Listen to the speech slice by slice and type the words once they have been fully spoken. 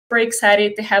super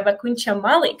excited to have Akuncha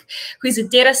Malik, who is a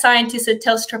data scientist at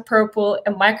Telstra Purple,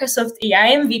 a Microsoft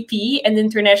AI MVP, and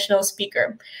international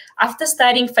speaker. After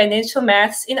studying financial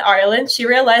maths in Ireland, she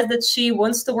realized that she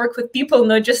wants to work with people,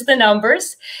 not just the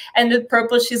numbers. And at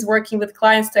Purple, she's working with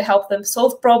clients to help them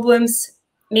solve problems,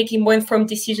 making more informed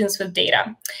decisions with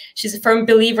data. She's a firm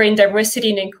believer in diversity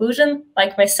and inclusion,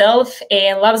 like myself,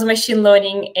 and loves machine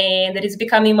learning, and that is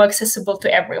becoming more accessible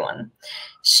to everyone.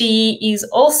 She is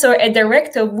also a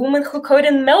director of Women Who Code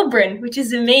in Melbourne, which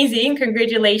is amazing.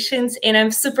 Congratulations. And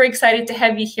I'm super excited to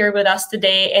have you here with us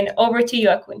today. And over to you,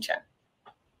 Akuncha.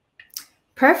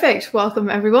 Perfect. Welcome,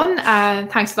 everyone.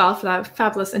 Thanks, Val, for that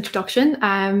fabulous introduction.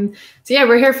 So yeah,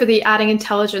 we're here for the Adding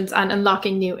Intelligence and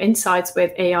Unlocking New Insights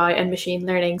with AI and Machine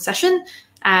Learning session.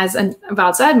 As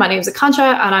Val said, my name is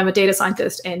Akuncha, and I'm a data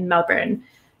scientist in Melbourne.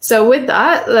 So with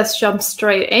that, let's jump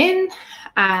straight in.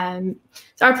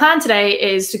 So our plan today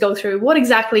is to go through what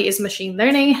exactly is machine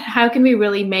learning, how can we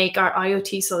really make our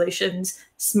IoT solutions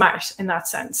smart in that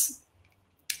sense.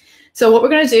 So what we're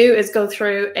going to do is go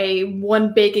through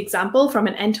one big example from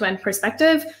an end-to-end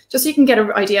perspective, just so you can get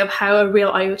an idea of how a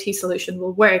real IoT solution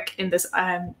will work in this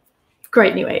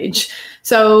great new age.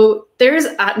 So there's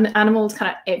animals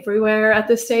kind of everywhere at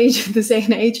this stage, this day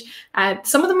and age.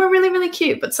 Some of them are really, really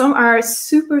cute, but some are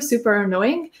super, super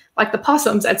annoying, like the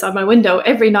possums outside my window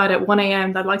every night at 1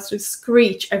 a.m. that likes to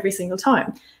screech every single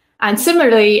time. And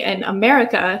similarly, in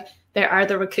America, there are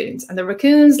the raccoons, and the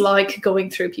raccoons like going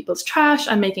through people's trash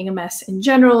and making a mess in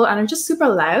general, and are just super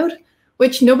loud,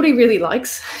 which nobody really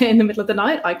likes in the middle of the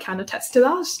night. I can attest to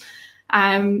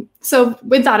that. So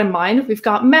with that in mind, we've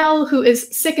got Mel, who is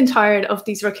sick and tired of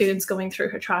these raccoons going through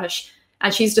her trash,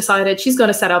 and she's decided she's going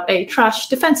to set up a trash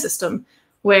defense system,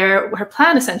 where her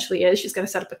plan essentially is she's going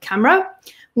to set up a camera,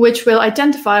 which will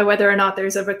identify whether or not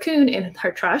there's a raccoon in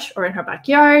her trash or in her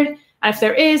backyard. And if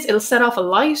there is, it'll set off a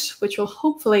light, which will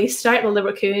hopefully startle the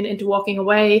raccoon into walking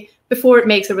away before it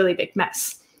makes a really big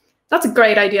mess. That's a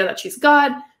great idea that she's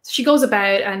got. So she goes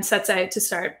about and sets out to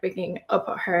start picking up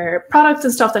her products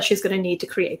and stuff that she's going to need to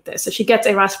create this. So she gets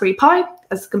a Raspberry Pi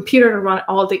as a computer to run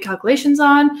all the calculations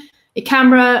on, a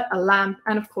camera, a lamp,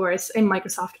 and of course, a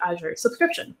Microsoft Azure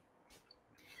subscription.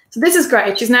 So this is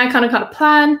great. She's now kind of got a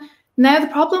plan. Now the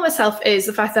problem itself is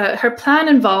the fact that her plan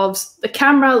involves the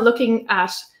camera looking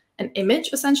at an image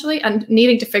essentially and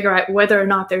needing to figure out whether or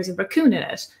not there's a raccoon in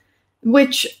it,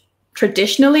 which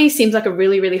traditionally seems like a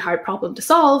really, really hard problem to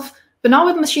solve, but not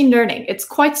with machine learning. It's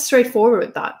quite straightforward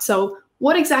with that. So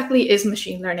what exactly is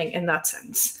machine learning in that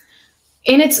sense?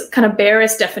 In its kind of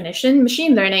barest definition,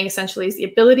 machine learning essentially is the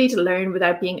ability to learn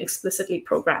without being explicitly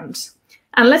programmed.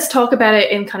 And let's talk about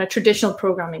it in kind of traditional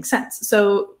programming sense.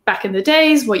 So back in the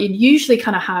days, what you'd usually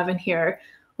kind of have in here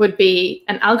would be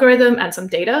an algorithm and some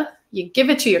data. You give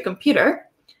it to your computer,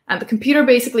 and the computer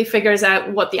basically figures out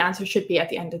what the answer should be at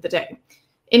the end of the day.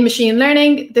 In machine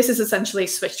learning, this is essentially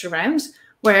switched around,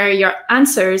 where your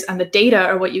answers and the data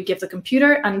are what you give the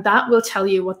computer, and that will tell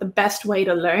you what the best way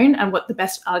to learn and what the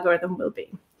best algorithm will be.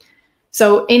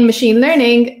 So in machine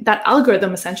learning, that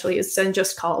algorithm essentially is then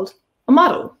just called a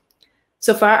model.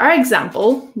 So for our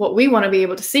example, what we want to be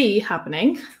able to see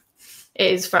happening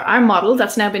is for our model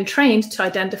that's now been trained to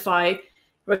identify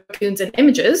raccoons in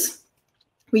images,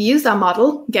 we use that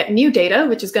model, get new data,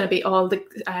 which is going to be all the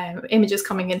images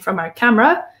coming in from our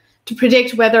camera, to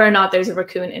predict whether or not there's a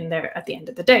raccoon in there at the end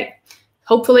of the day.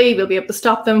 Hopefully, we'll be able to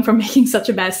stop them from making such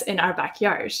a mess in our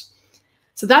backyard.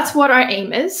 So that's what our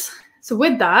aim is. So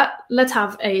with that, let's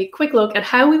have a quick look at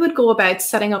how we would go about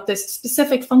setting up this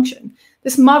specific function,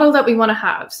 this model that we want to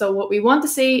have. So what we want to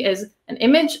see is an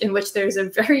image in which there's a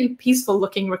very peaceful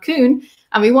looking raccoon,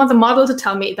 and we want the model to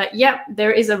tell me that, yep,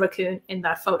 there is a raccoon in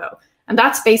that photo. And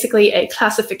that's basically a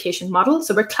classification model.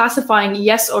 So we're classifying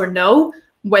yes or no,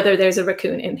 whether there's a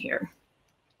raccoon in here.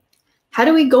 How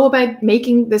do we go about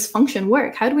making this function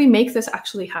work? How do we make this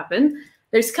actually happen?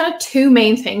 There's kind of two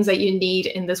main things that you need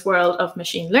in this world of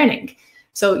machine learning.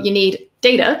 So you need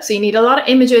data. So you need a lot of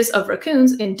images of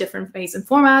raccoons in different ways and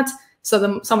formats.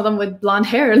 So some of them with blonde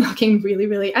hair looking really,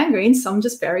 really angry, and some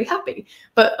just very happy.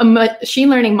 But a machine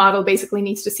learning model basically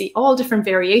needs to see all different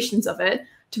variations of it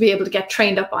to be able to get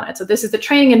trained up on it. So this is the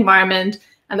training environment,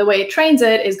 and the way it trains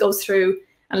it is goes through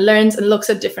and learns and looks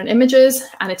at different images,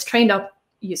 and it's trained up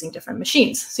using different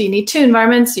machines. So you need two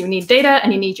environments, you need data,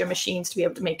 and you need your machines to be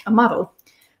able to make a model,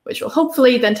 which will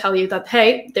hopefully then tell you that,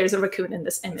 hey, there's a raccoon in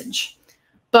this image.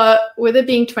 But with it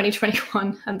being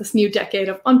 2021 and this new decade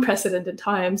of unprecedented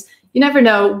times, you never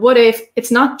know, what if it's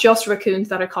not just raccoons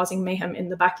that are causing mayhem in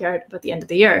the backyard at the end of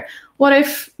the year? What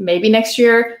if maybe next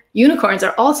year unicorns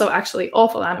are also actually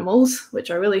awful animals, which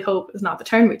I really hope is not the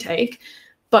turn we take.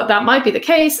 but that might be the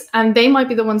case, and they might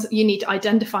be the ones that you need to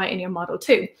identify in your model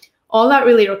too. All that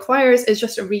really requires is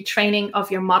just a retraining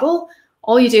of your model.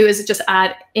 All you do is just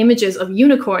add images of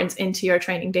unicorns into your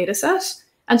training data set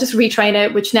and just retrain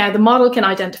it, which now the model can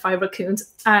identify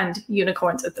raccoons and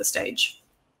unicorns at this stage.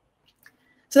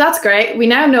 So that's great. We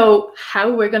now know how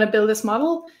we're going to build this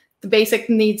model, the basic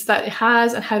needs that it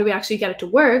has, and how do we actually get it to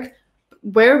work.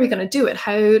 Where are we going to do it?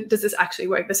 How does this actually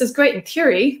work? This is great in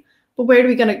theory, but where are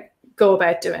we going to go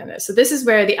about doing this? So this is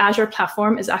where the Azure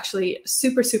platform is actually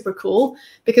super, super cool,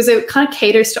 because it kind of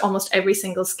caters to almost every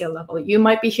single skill level. You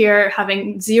might be here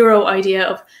having zero idea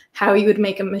of how you would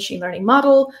make a machine learning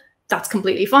model. That's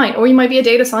completely fine. Or you might be a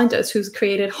data scientist who's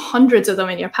created hundreds of them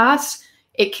in your past.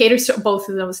 It caters to both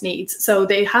of those needs. So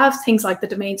they have things like the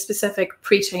domain-specific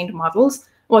pre-trained models.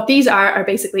 What these are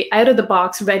basically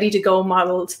out-of-the-box, ready-to-go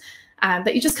models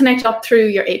that you just connect up through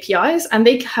your APIs, and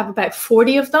they have about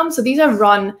 40 of them. So these are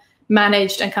run,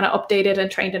 managed, and kind of updated and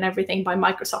trained and everything by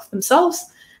Microsoft themselves.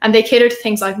 And they cater to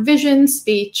things like vision,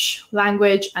 speech,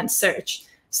 language, and search.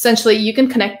 Essentially, you can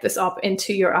connect this up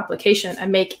into your application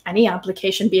and make any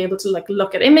application be able to like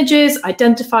look at images,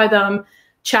 identify them,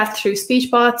 chat through speech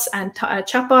bots and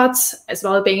chat bots, as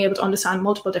well as being able to understand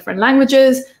multiple different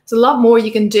languages. There's a lot more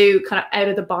you can do kind of out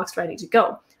of the box, ready to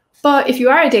go. But if you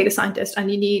are a data scientist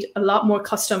and you need a lot more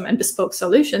custom and bespoke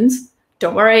solutions,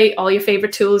 don't worry, all your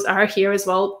favorite tools are here as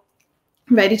well,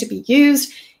 ready to be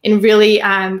used in really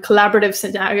collaborative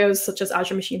scenarios such as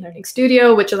Azure Machine Learning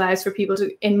Studio, which allows for people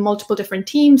to, in multiple different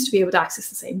teams, to be able to access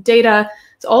the same data.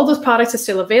 So all those products are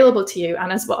still available to you.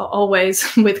 And as well, always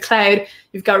with cloud,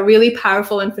 you've got really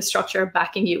powerful infrastructure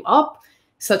backing you up,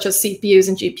 such as CPUs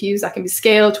and GPUs that can be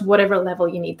scaled to whatever level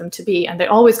you need them to be. And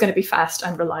they're always going to be fast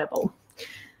and reliable.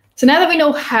 So now that we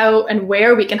know how and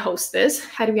where we can host this,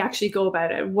 how do we actually go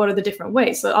about it? What are the different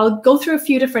ways? So I'll go through a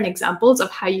few different examples of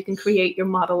how you can create your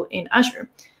model in Azure.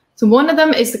 So one of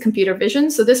them is the computer vision.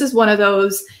 So this is one of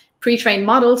those pre-trained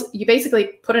models. You basically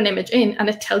put an image in and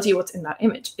it tells you what's in that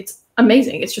image. It's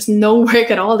amazing. It's just no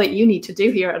work at all that you need to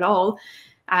do here at all.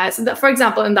 So that, for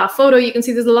example, in that photo, you can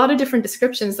see there's a lot of different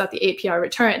descriptions that the API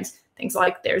returns. Things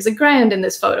like there's a ground in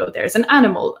this photo, there's an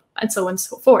animal, and so on and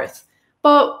so forth.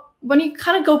 But when you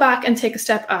kind of go back and take a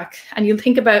step back and you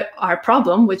think about our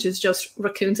problem, which is just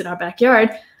raccoons in our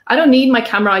backyard, I don't need my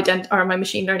camera or my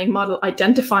machine learning model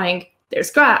identifying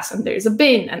there's grass and there's a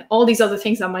bin and all these other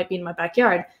things that might be in my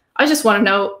backyard. I just want to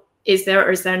know, is there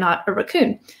or is there not a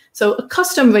raccoon? So a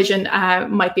custom vision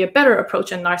might be a better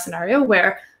approach in our scenario,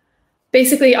 where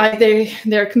basically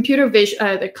their computer vision,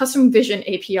 their custom vision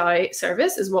API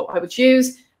service is what I would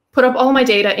use. Put up all my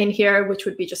data in here, which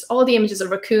would be just all the images of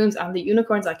raccoons and the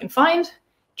unicorns I can find,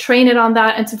 train it on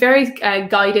that. And it's a very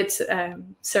guided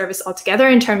service altogether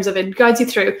in terms of it guides you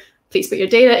through, please put your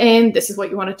data in, this is what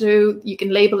you want to do, you can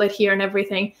label it here and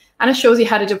everything. And it shows you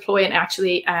how to deploy and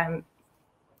actually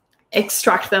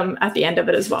extract them at the end of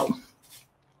it as well.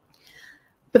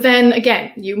 But then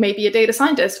again, you may be a data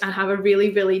scientist and have a really,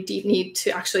 really deep need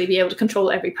to actually be able to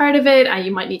control every part of it, and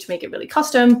you might need to make it really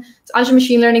custom. So Azure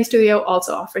Machine Learning Studio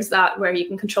also offers that, where you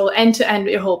can control end-to-end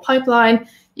your whole pipeline.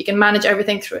 You can manage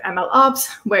everything through ML Ops,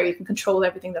 where you can control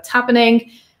everything that's happening.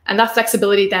 And that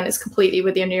flexibility then is completely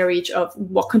within your reach of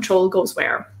what control goes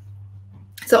where.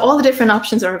 So all the different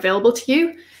options are available to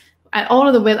you, and all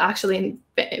of them will actually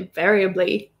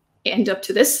invariably end up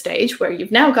to this stage where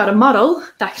you've now got a model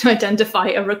that can identify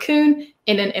a raccoon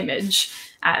in an image.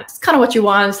 It's kind of what you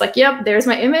want. It's like, yep, there's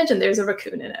my image and there's a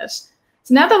raccoon in it.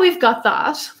 So now that we've got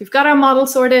that, we've got our model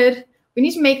sorted, we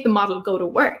need to make the model go to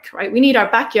work, right? We need our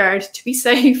backyard to be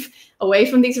safe, away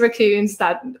from these raccoons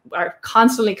that are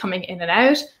constantly coming in and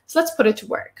out. So let's put it to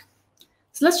work.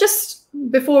 So let's just,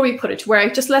 before we put it to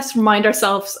work, just let's remind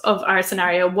ourselves of our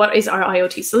scenario. What is our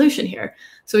IoT solution here?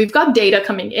 So we've got data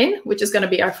coming in, which is going to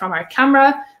be from our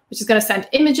camera, which is going to send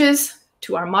images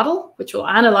to our model, which will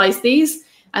analyze these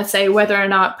and say whether or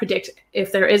not predict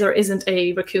if there is or isn't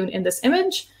a raccoon in this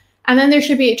image. And then there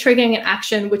should be a triggering an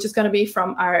action, which is going to be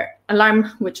from our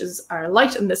alarm, which is our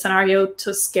light in this scenario,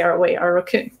 to scare away our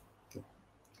raccoon.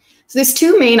 So there's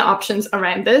two main options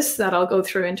around this that I'll go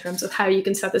through in terms of how you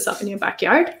can set this up in your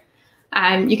backyard.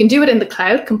 And you can do it in the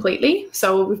cloud completely.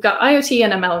 So we've got IoT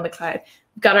and ML in the cloud.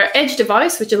 We've got our edge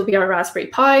device, which will be our Raspberry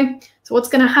Pi. So what's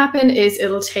going to happen is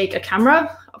it'll take a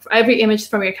camera. Every image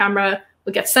from your camera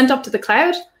will get sent up to the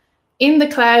cloud. In the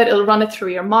cloud, it'll run it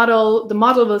through your model. The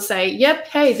model will say, yep,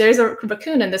 hey, there's a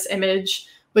raccoon in this image,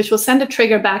 which will send a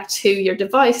trigger back to your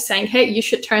device saying, hey, you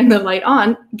should turn the light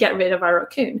on, get rid of our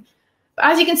raccoon. But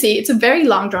as you can see, it's a very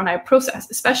long drawn out process,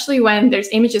 especially when there's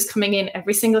images coming in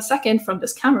every single second from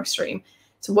this camera stream.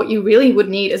 So what you really would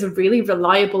need is a really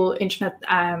reliable internet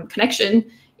connection.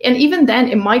 And even then,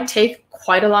 it might take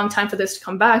quite a long time for this to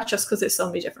come back, just because there's so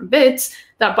many different bits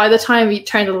that by the time you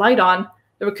turn the light on,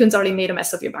 the raccoon's already made a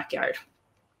mess of your backyard.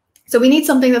 So we need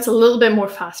something that's a little bit more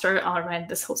faster around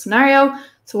this whole scenario.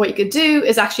 So what you could do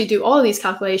is actually do all of these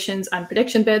calculations and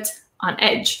prediction bits on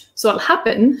edge. So what'll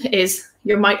happen is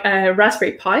your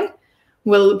Raspberry Pi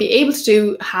will be able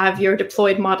to have your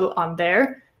deployed model on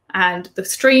there, and the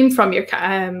stream from your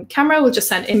camera will just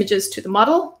send images to the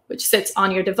model, which sits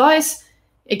on your device.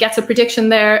 It gets a prediction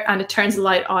there, and it turns the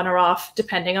light on or off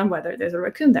depending on whether there's a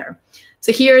raccoon there.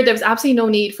 So here, there's absolutely no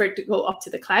need for it to go up to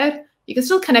the cloud. You can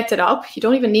still connect it up. You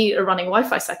don't even need a running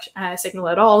Wi-Fi signal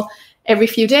at all. Every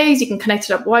few days, you can connect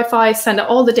it up Wi-Fi, send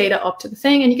all the data up to the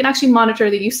thing, and you can actually monitor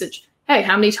the usage. Hey,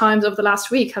 how many times over the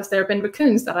last week has there been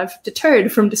raccoons that I've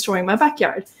deterred from destroying my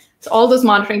backyard? So all those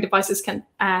monitoring devices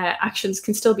actions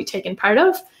can still be taken part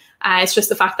of. It's just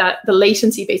the fact that the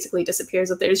latency basically disappears,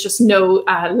 that there's just no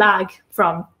lag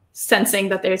from sensing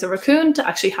that there's a raccoon to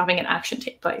actually having an action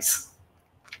take place.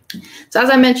 So as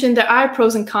I mentioned, there are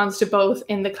pros and cons to both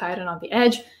in the cloud and on the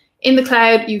edge. In the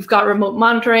cloud, you've got remote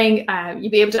monitoring.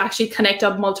 You'll be able to actually connect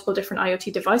up multiple different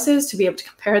IoT devices to be able to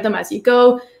compare them as you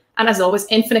go. And as always,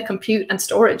 infinite compute and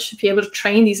storage to be able to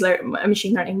train these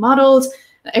machine learning models,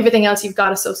 and everything else you've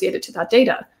got associated to that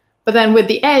data. But then with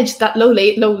the edge, that low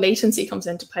latency comes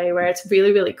into play, where it's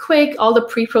really, really quick. All the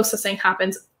pre-processing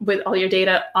happens with all your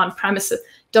data on premises.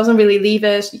 Doesn't really leave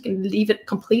it. You can leave it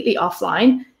completely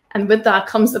offline. And with that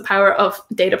comes the power of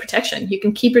data protection. You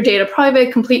can keep your data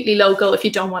private, completely local, if you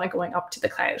don't want it going up to the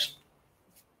cloud.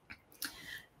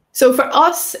 So for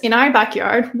us in our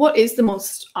backyard, what is the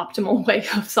most optimal way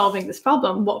of solving this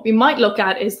problem? What we might look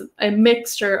at is a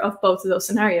mixture of both of those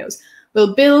scenarios.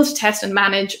 We'll build, test, and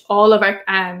manage all of our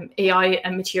AI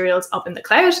and materials up in the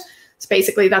cloud. So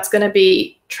basically, that's going to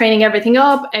be training everything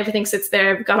up. Everything sits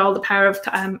there. We've got all the power of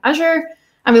Azure.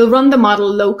 And we'll run the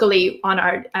model locally on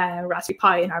our Raspberry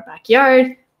Pi in our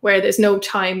backyard, where there's no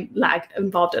time lag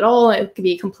involved at all. It can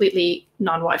be completely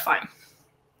non-Wi-Fi.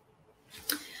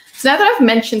 So now that I've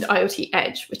mentioned IoT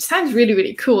Edge, which sounds really,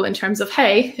 really cool in terms of,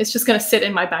 hey, it's just going to sit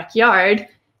in my backyard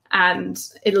and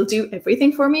it'll do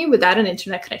everything for me without an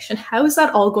internet connection. How is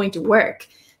that all going to work?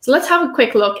 So let's have a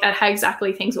quick look at how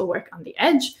exactly things will work on the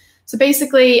edge. So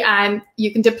basically,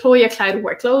 you can deploy your cloud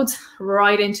workloads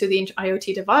right into the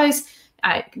IoT device.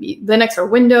 It can be Linux or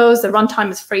Windows. The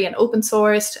runtime is free and open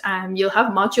sourced. You'll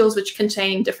have modules which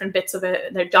contain different bits of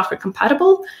it. They're Docker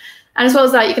compatible. And as well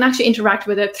as that, you can actually interact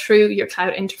with it through your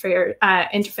cloud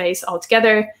interface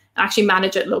altogether and actually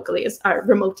manage it locally or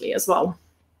remotely as well.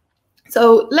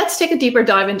 So let's take a deeper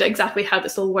dive into exactly how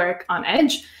this will work on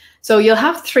Edge. So you'll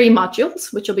have 3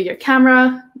 modules, which will be your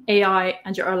camera, AI,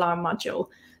 and your alarm module.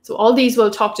 So all these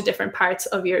will talk to different parts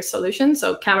of your solution.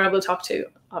 So camera will talk to,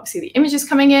 obviously, the images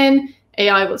coming in.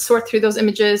 AI will sort through those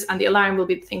images, and the alarm will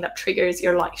be the thing that triggers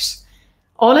your light.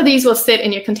 All of these will sit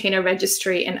in your container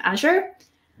registry in Azure.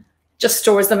 Just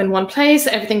stores them in one place.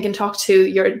 Everything can talk to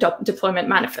your deployment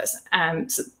manifest.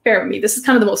 So bear with me, this is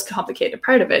kind of the most complicated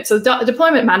part of it. So the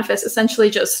deployment manifest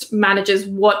essentially just manages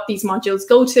what these modules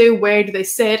go to, where do they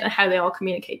sit, and how they all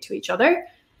communicate to each other.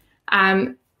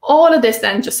 All of this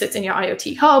then just sits in your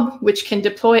IoT hub, which can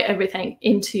deploy everything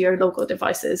into your local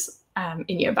devices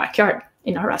in your backyard,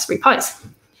 in our Raspberry Pis.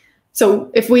 So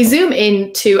if we zoom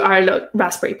into our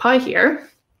Raspberry Pi here,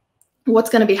 what's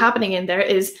going to be happening in there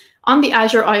is on the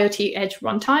Azure IoT Edge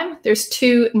runtime, there's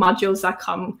 2 modules that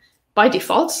come by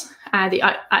default, the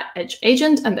Edge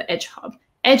Agent and the Edge Hub.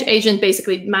 Edge Agent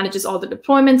basically manages all the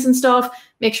deployments and stuff,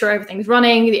 make sure everything's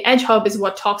running. The Edge Hub is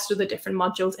what talks to the different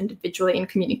modules individually in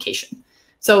communication.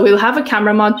 So we'll have a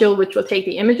camera module, which will take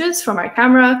the images from our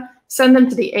camera, send them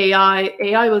to the AI.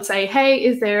 AI will say, hey,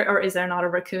 is there or is there not a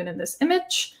raccoon in this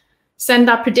image? Send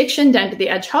that prediction down to the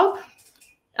Edge Hub.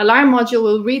 Alarm module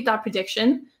will read that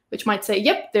prediction, which might say,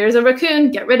 yep, there's a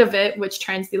raccoon, get rid of it, which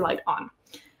turns the light on.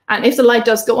 And if the light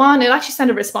does go on, it'll actually send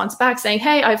a response back saying,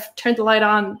 hey, I've turned the light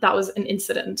on, that was an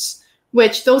incident,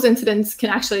 which those incidents can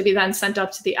actually be then sent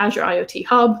up to the Azure IoT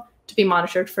Hub to be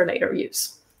monitored for later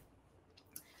use.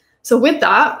 So with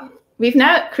that, we've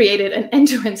now created an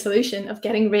end-to-end solution of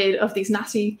getting rid of these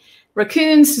nasty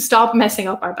raccoons to stop messing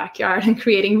up our backyard and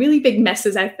creating really big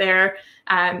messes out there,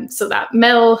 so that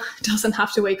Mel doesn't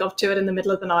have to wake up to it in the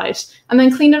middle of the night and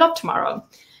then clean it up tomorrow.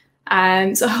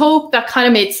 And so I hope that kind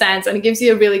of made sense, and it gives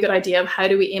you a really good idea of how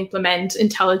do we implement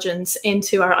intelligence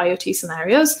into our IoT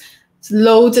scenarios. There's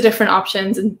loads of different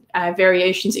options and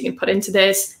variations you can put into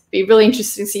this. It'd be really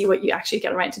interesting to see what you actually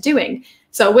get around to doing.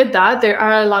 So with that, there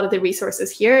are a lot of the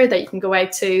resources here that you can go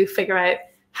out to figure out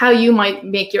how you might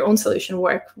make your own solution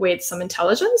work with some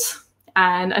intelligence.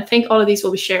 And I think all of these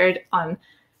will be shared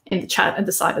in the chat and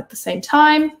the side at the same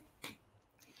time.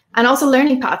 And also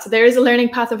learning paths. So there is a learning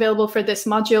path available for this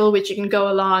module, which you can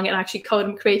go along and actually code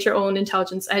and create your own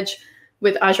intelligence edge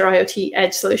with Azure IoT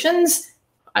Edge solutions.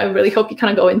 I really hope you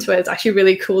kind of go into it. It's actually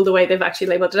really cool the way they've actually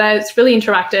labeled it out. It's really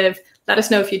interactive. Let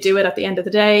us know if you do it at the end of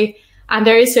the day. And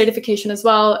there is certification as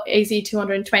well,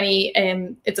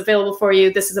 AZ220. It's available for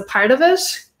you. This is a part of it.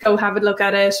 Go have a look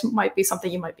at it. Might be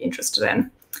something you might be interested in.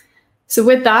 So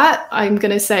with that, I'm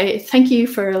going to say thank you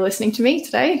for listening to me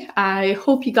today. I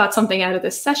hope you got something out of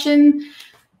this session.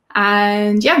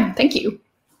 And yeah, thank you.